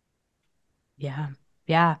 Yeah.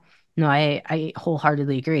 Yeah. No, I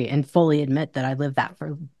wholeheartedly agree and fully admit that I lived that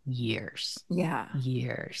for years, Yeah.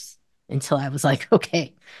 years until I was like,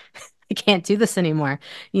 okay, I can't do this anymore.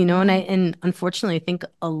 Yeah. And unfortunately, I think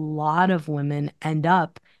a lot of women end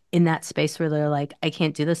up in that space where they're like, I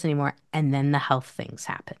can't do this anymore. And then the health things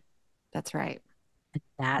happen. That's right.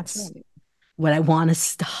 That's That's right. what I want to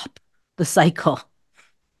stop the cycle.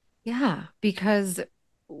 Yeah, because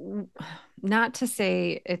not to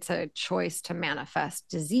say it's a choice to manifest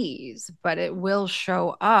disease, but it will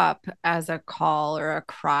show up as a call or a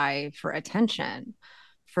cry for attention,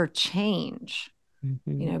 for change,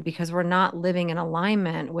 Hmm. because we're not living in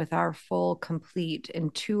alignment with our full, complete,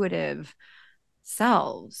 intuitive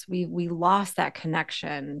selves. We lost that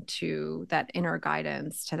connection to that inner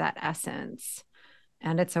guidance, to that essence.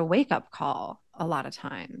 And it's a wake-up call a lot of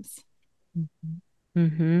times.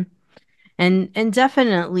 Hmm. And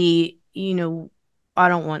definitely,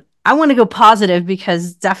 I want to go positive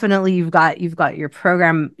because definitely you've got your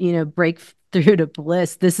program, breakthrough to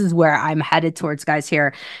bliss. This is where I'm headed towards, guys,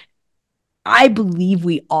 here. I believe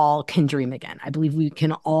we all can dream again. I believe we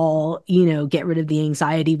can all, get rid of the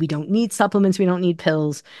anxiety. We don't need supplements. We don't need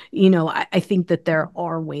pills. I think that there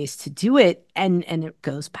are ways to do it. And it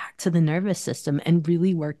goes back to the nervous system and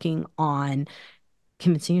really working on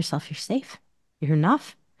convincing yourself you're safe. You're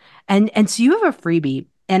enough. And so you have a freebie.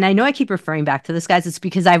 And I know I keep referring back to this, guys. It's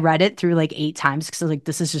because I read it through like 8 times because I was like,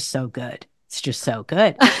 this is just so good. It's just so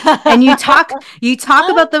good. And you talk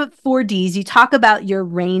about the 4Ds, you talk about your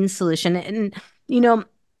rain solution. And, you know,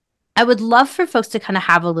 I would love for folks to kind of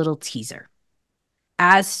have a little teaser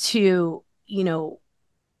as to,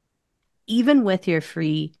 even with your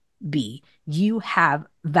free B, you have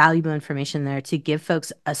valuable information there to give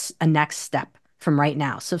folks a next step from right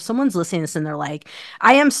now. So if someone's listening to this and they're like,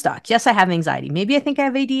 I am stuck. Yes, I have anxiety. Maybe I think I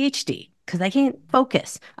have ADHD because I can't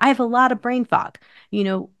focus. I have a lot of brain fog.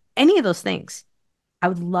 Any of those things. I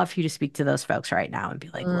would love for you to speak to those folks right now and be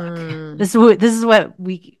like, look, Mm, this is what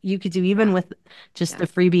you could do even yeah, with just yeah. the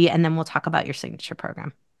freebie, and then we'll talk about your signature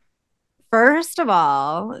program. First of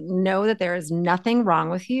all, know that there is nothing wrong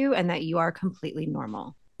with you and that you are completely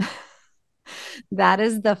normal. That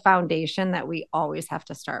is the foundation that we always have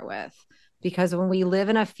to start with. Because when we live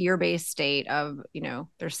in a fear-based state of,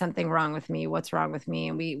 there's something wrong with me, what's wrong with me,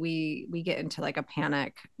 and we get into like a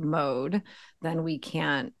panic mode, then we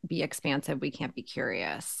can't be expansive, we can't be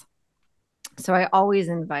curious. So I always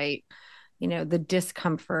invite, the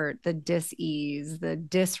discomfort, the dis-ease, the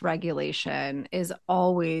dysregulation is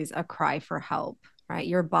always a cry for help, right?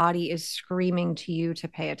 Your body is screaming to you to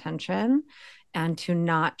pay attention and to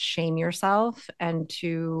not shame yourself and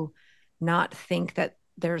to not think that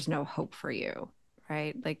there's no hope for you,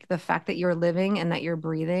 right? Like the fact that you're living and that you're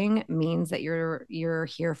breathing means that you're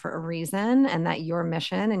here for a reason and that your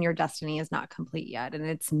mission and your destiny is not complete yet, and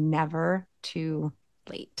it's never too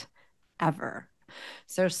late, ever.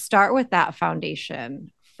 So start with that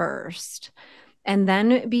foundation first, and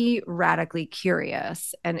then be radically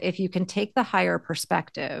curious. And if you can take the higher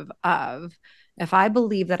perspective of, if I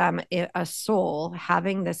believe that I'm a soul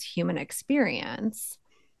having this human experience,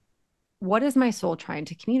 what is my soul trying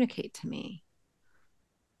to communicate to me?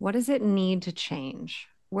 What does it need to change?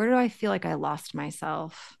 Where do I feel like I lost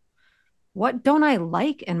myself? What don't I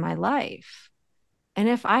like in my life? And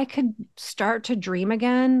if I could start to dream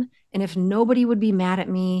again, and if nobody would be mad at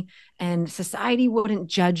me and society wouldn't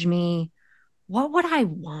judge me, what would I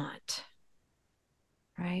want?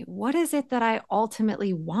 Right? What is it that I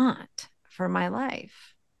ultimately want for my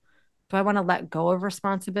life? Do I want to let go of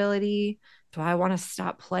responsibility? Do I want to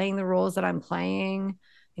stop playing the roles that I'm playing?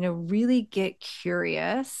 Really get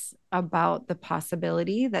curious about the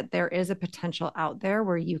possibility that there is a potential out there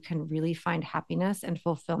where you can really find happiness and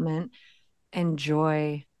fulfillment and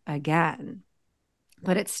joy again.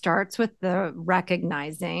 But it starts with the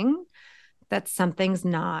recognizing that something's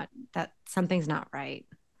not right,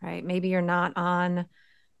 right? Maybe you're not on,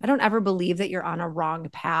 I don't ever believe that you're on a wrong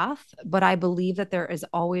path, but I believe that there is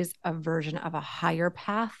always a version of a higher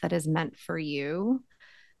path that is meant for you,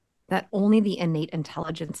 that only the innate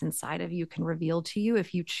intelligence inside of you can reveal to you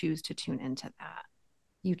if you choose to tune into that.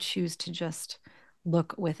 You choose to just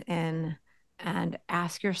look within and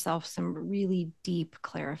ask yourself some really deep,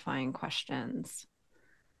 clarifying questions.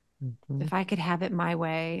 Mm-hmm. If I could have it my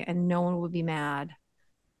way and no one would be mad,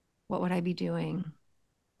 what would I be doing?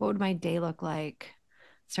 What would my day look like?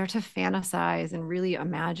 Start to fantasize and really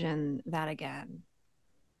imagine that again.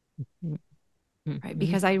 Right? Mm-hmm.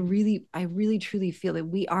 Because I really truly feel that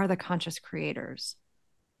we are the conscious creators.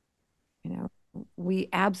 We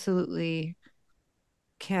absolutely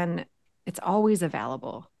can. It's always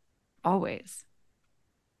available. Always.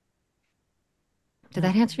 Did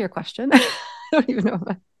that answer your question? I don't even know.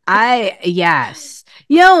 Yes.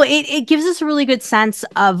 It gives us a really good sense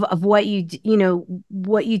of what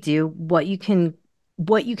what you do, what you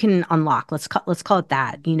can unlock. Let's call it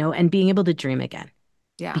that, and being able to dream again.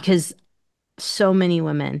 Yeah. Because so many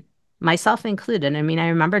women, myself included. I mean, I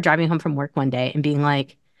remember driving home from work one day and being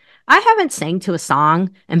like, I haven't sang to a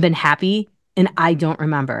song and been happy, and I don't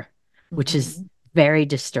remember, which is Mm-hmm. very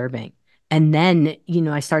disturbing. And then,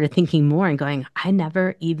 I started thinking more and going, I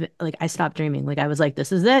never even, like, I stopped dreaming. Like, I was like,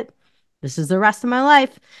 this is it. This is the rest of my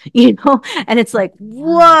life, and it's like, Yeah.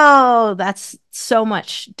 whoa, that's so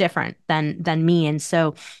much different than me. And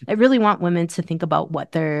so I really want women to think about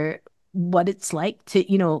what it's like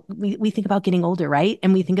to, we think about getting older, right?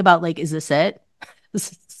 And we think about like, is this it?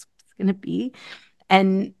 This is gonna be.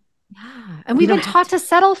 And Yeah. And we we've don't been have taught to. to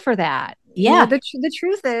settle for that. Yeah. The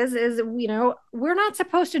truth is, we're not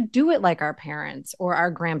supposed to do it like our parents or our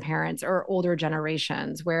grandparents or older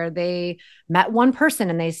generations where they met one person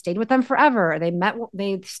and they stayed with them forever.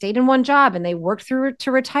 They stayed in one job and they worked through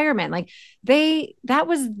to retirement. Like that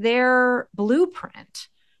was their blueprint,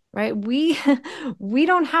 right? We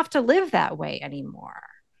don't have to live that way anymore.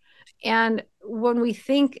 And when we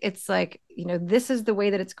think it's like, this is the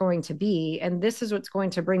way that it's going to be, and this is what's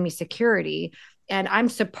going to bring me security, and I'm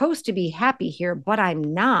supposed to be happy here, but I'm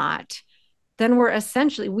not, then we're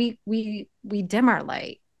essentially, we dim our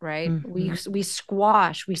light, right? Mhm.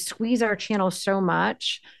 We squeeze our channel so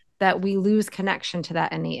much that we lose connection to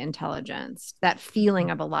that innate intelligence, that feeling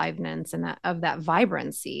of aliveness and that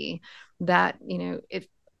vibrancy that, if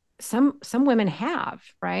some women have,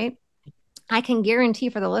 right? I can guarantee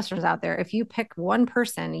for the listeners out there, if you pick one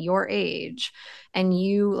person your age and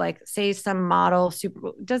you like say some model,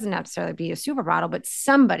 super, doesn't necessarily be a supermodel, but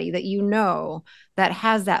somebody that that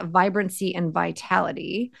has that vibrancy and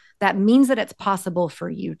vitality, that means that it's possible for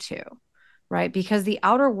you too, right? Because the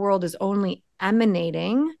outer world is only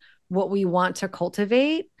emanating what we want to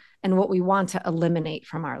cultivate and what we want to eliminate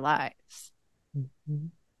from our lives. Mhm.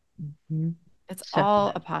 Mhm. It's So all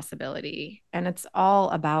good. a possibility, and it's all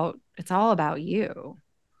about you,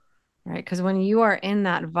 right? Because when you are in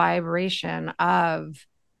that vibration of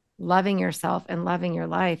loving yourself and loving your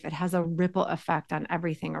life, it has a ripple effect on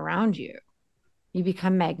everything around you. You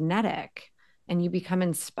become magnetic and you become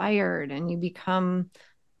inspired and you become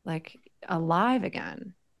like alive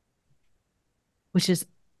again. Which is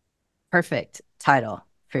perfect title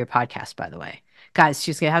for your podcast, by the way. Guys,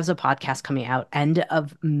 she's gonna have a podcast coming out end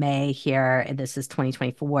of May here. And this is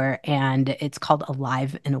 2024, and it's called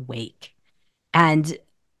Alive and Awake. And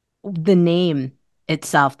the name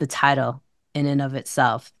itself, the title in and of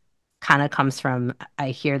itself, kind of comes from, I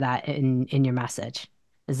hear that in your message.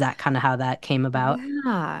 Is that kind of how that came about?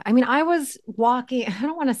 Yeah. I mean, I was walking, I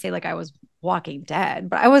don't want to say like I was walking dead,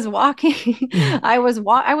 but I was walking, Mhm. I was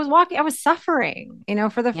walking, I was suffering,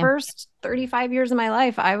 for the Yeah. first 35 years of my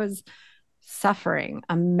life, I was suffering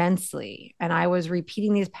immensely. And I was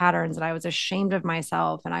repeating these patterns and I was ashamed of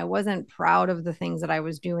myself. And I wasn't proud of the things that I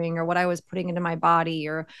was doing or what I was putting into my body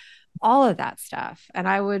or all of that stuff. And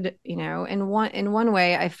I would, in one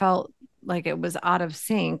way, I felt like it was out of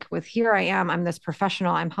sync with here I am. I'm this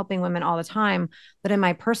professional. I'm helping women all the time. But in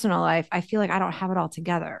my personal life, I feel like I don't have it all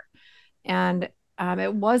together. And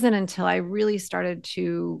it wasn't until I really started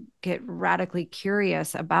to get radically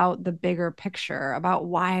curious about the bigger picture, about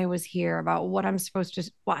why I was here, about what I'm supposed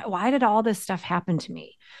to, why did all this stuff happen to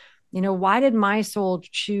me? Why did my soul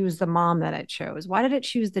choose the mom that it chose? Why did it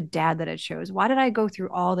choose the dad that it chose? Why did I go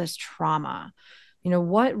through all this trauma?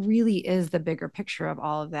 What really is the bigger picture of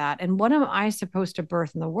all of that? And what am I supposed to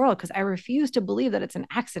birth in the world? Because I refuse to believe that it's an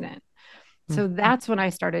accident. So Mhm. that's when I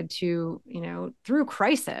started to, through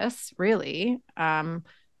crisis, really,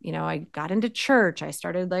 I got into church. I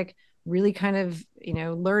started like really kind of,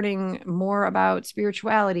 learning more about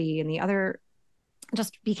spirituality and the other,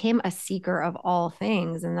 just became a seeker of all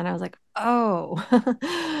things. And then I was like, oh,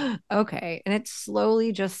 okay. And it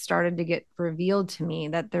slowly just started to get revealed to me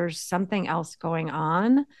that there's something else going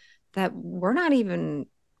on that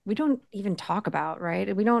we don't even talk about,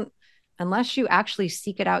 right? We don't, unless you actually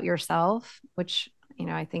seek it out yourself, which,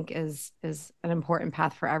 I think is an important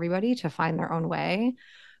path for everybody to find their own way.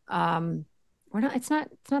 Um, it's not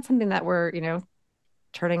something that we're,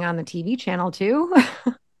 turning on the TV channel to.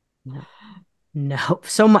 No, no.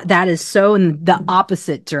 So much that is so in the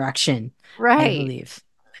opposite direction, I Right. believe.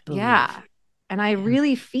 I believe. Yeah. And I Yeah.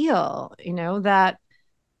 really feel, that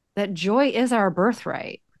joy is our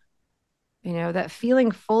birthright, that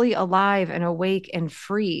feeling fully alive and awake and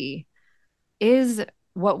free is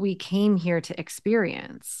what we came here to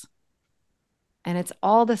experience. And it's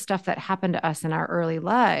all the stuff that happened to us in our early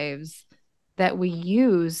lives that we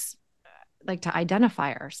use like to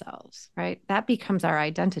identify ourselves, right? That becomes our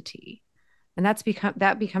identity. And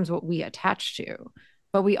that becomes what we attach to.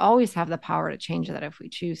 But we always have the power to change that if we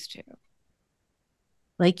choose to.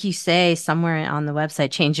 Like you say somewhere on the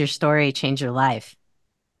website, change your story, change your life.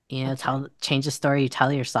 That's right. Change the story you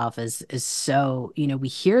tell yourself is so, we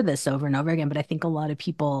hear this over and over again, but I think a lot of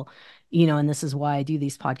people, and this is why I do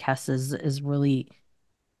these podcasts is really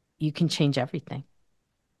you can change everything.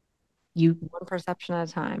 You One perception at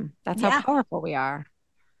a time. That's how Yeah, powerful we are.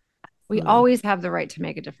 We absolutely. always have the right to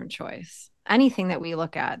make a different choice. Anything that we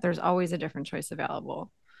look at, there's always a different choice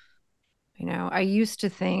available. I used to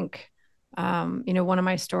think, one of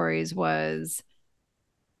my stories was,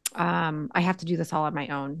 I have to do this all on my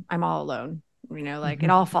own. I'm all alone. Like it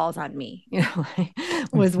Mhm. all falls on me. Like,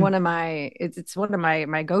 was one of my it's one of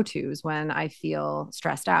my go-tos when I feel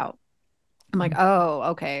stressed out. I'm like, oh,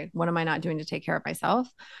 okay. What am I not doing to take care of myself?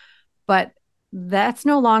 But that's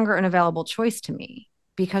no longer an available choice to me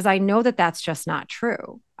because I know that that's just not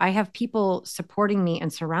true. I have people supporting me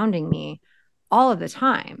and surrounding me all of the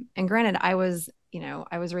time. And granted, I was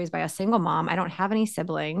raised by a single mom. I don't have any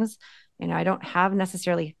siblings. I don't have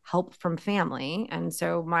necessarily help from family. And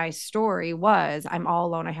so my story was I'm all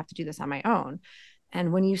alone. I have to do this on my own.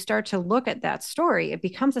 And when you start to look at that story, it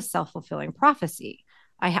becomes a self fulfilling prophecy.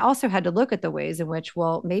 I also had to look at the ways in which,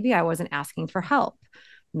 well, maybe I wasn't asking for help.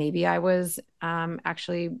 Maybe I was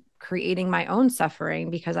actually creating my own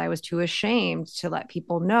suffering because I was too ashamed to let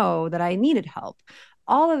people know that I needed help.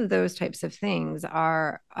 All of those types of things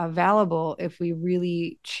are available if we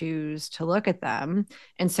really choose to look at them.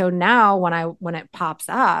 And so now when it pops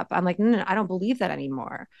up, I'm like, no, I don't believe that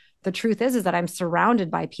anymore. The truth is that I'm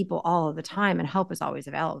surrounded by people all of the time and help is always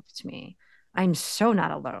available to me. I'm so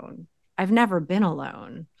not alone. I've never been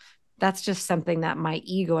alone. That's just something that my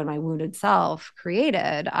ego and my wounded self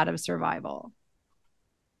created out of survival.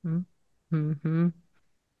 Mm-hmm.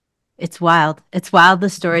 It's wild. It's wild the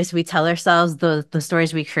stories we tell ourselves, the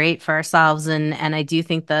stories we create for ourselves. And I do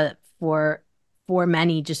think that for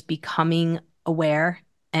many, just becoming aware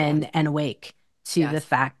Yes. and awake to the Yes.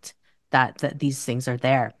 fact that these things are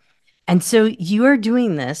there. And so you are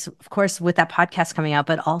doing this, of course, with that podcast coming out,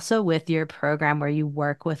 but also with your program where you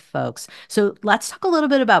work with folks. So let's talk a little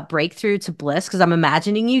bit about breakthrough to bliss, because I'm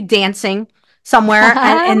imagining you dancing somewhere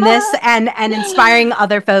and in this and inspiring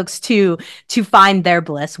other folks to find their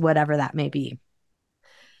bliss, whatever that may be.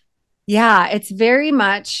 Yeah, it's very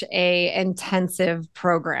much a intensive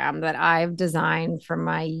program that I've designed from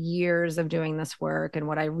my years of doing this work and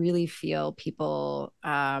what I really feel people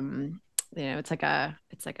it's like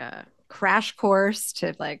a crash course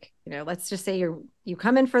to like, let's just say you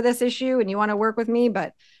come in for this issue and you want to work with me,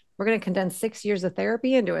 but we're going to condense 6 years of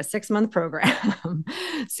therapy into a 6-month program.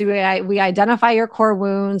 So we identify your core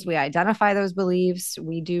wounds, we identify those beliefs,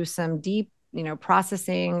 we do some deep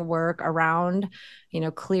processing work around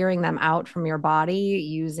clearing them out from your body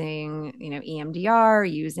using EMDR,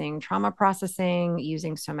 using trauma processing,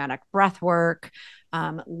 using somatic breath work,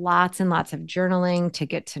 lots and lots of journaling to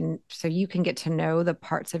get to so you can get to know the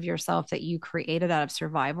parts of yourself that you created out of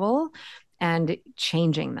survival and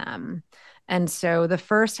changing them. And so the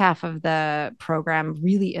first half of the program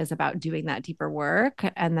really is about doing that deeper work.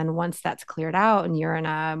 And then once that's cleared out and you're in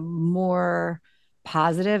a more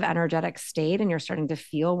positive, energetic state and you're starting to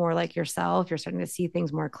feel more like yourself, you're starting to see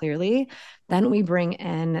things more clearly, then we bring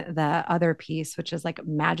in the other piece, which is like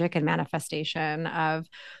magic and manifestation of,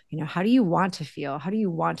 how do you want to feel? How do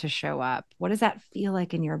you want to show up? What does that feel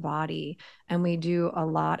like in your body? And we do a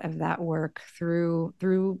lot of that work through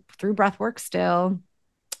breath work still,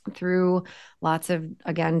 through lots of,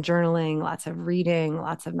 again, journaling, lots of reading,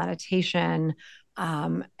 lots of meditation,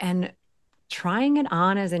 and trying it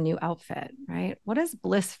on as a new outfit, right? What does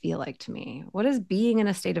bliss feel like to me? What does being in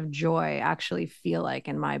a state of joy actually feel like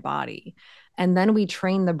in my body? And then we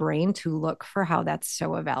train the brain to look for how that's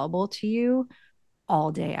so available to you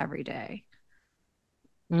all day, every day.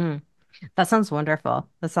 Mm. That sounds wonderful.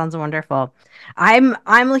 That sounds wonderful. I'm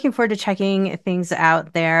looking forward to checking things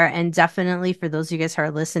out there. And definitely for those of you guys who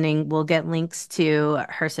are listening, we'll get links to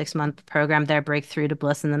her 6-month program there, Breakthrough to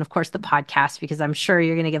Bliss, and then of course the podcast, because I'm sure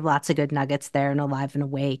you're gonna give lots of good nuggets there and Alive and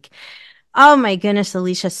Awake. Oh my goodness,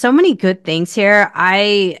 Alicia, so many good things here.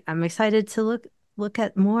 I'm excited to look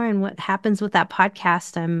at more and what happens with that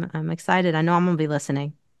podcast. I'm excited. I know I'm gonna be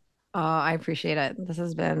listening. Oh, I appreciate it. This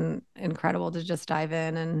has been incredible to just dive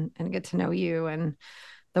in and get to know you, and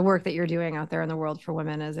the work that you're doing out there in the world for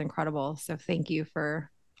women is incredible. So thank you for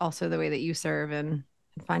also the way that you serve and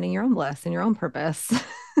finding your own bliss and your own purpose.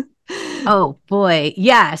 Oh boy.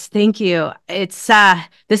 Yes, thank you. It's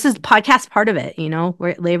this is podcast part of it,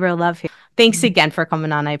 we're at labor of love here. Thanks again for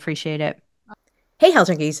coming on. I appreciate it. Hey, Health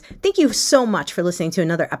Junkies. Thank you so much for listening to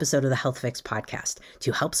another episode of the Health Fix podcast.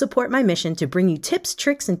 To help support my mission to bring you tips,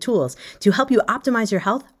 tricks, and tools to help you optimize your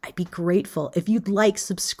health, I'd be grateful if you'd like,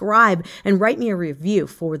 subscribe, and write me a review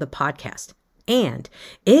for the podcast. And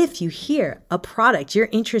if you hear a product you're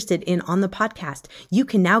interested in on the podcast, you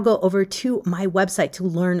can now go over to my website to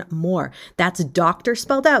learn more. That's doctor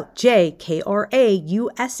spelled out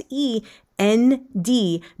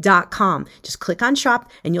JKRAUSEND.com. Just click on shop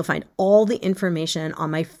and you'll find all the information on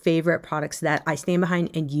my favorite products that I stand behind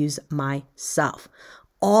and use myself.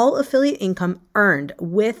 All affiliate income earned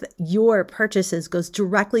with your purchases goes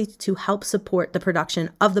directly to help support the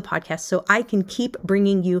production of the podcast so I can keep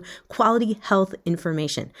bringing you quality health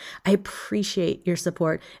information. I appreciate your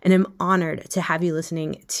support and I'm honored to have you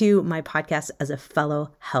listening to my podcast as a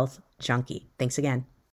fellow health junkie. Thanks again.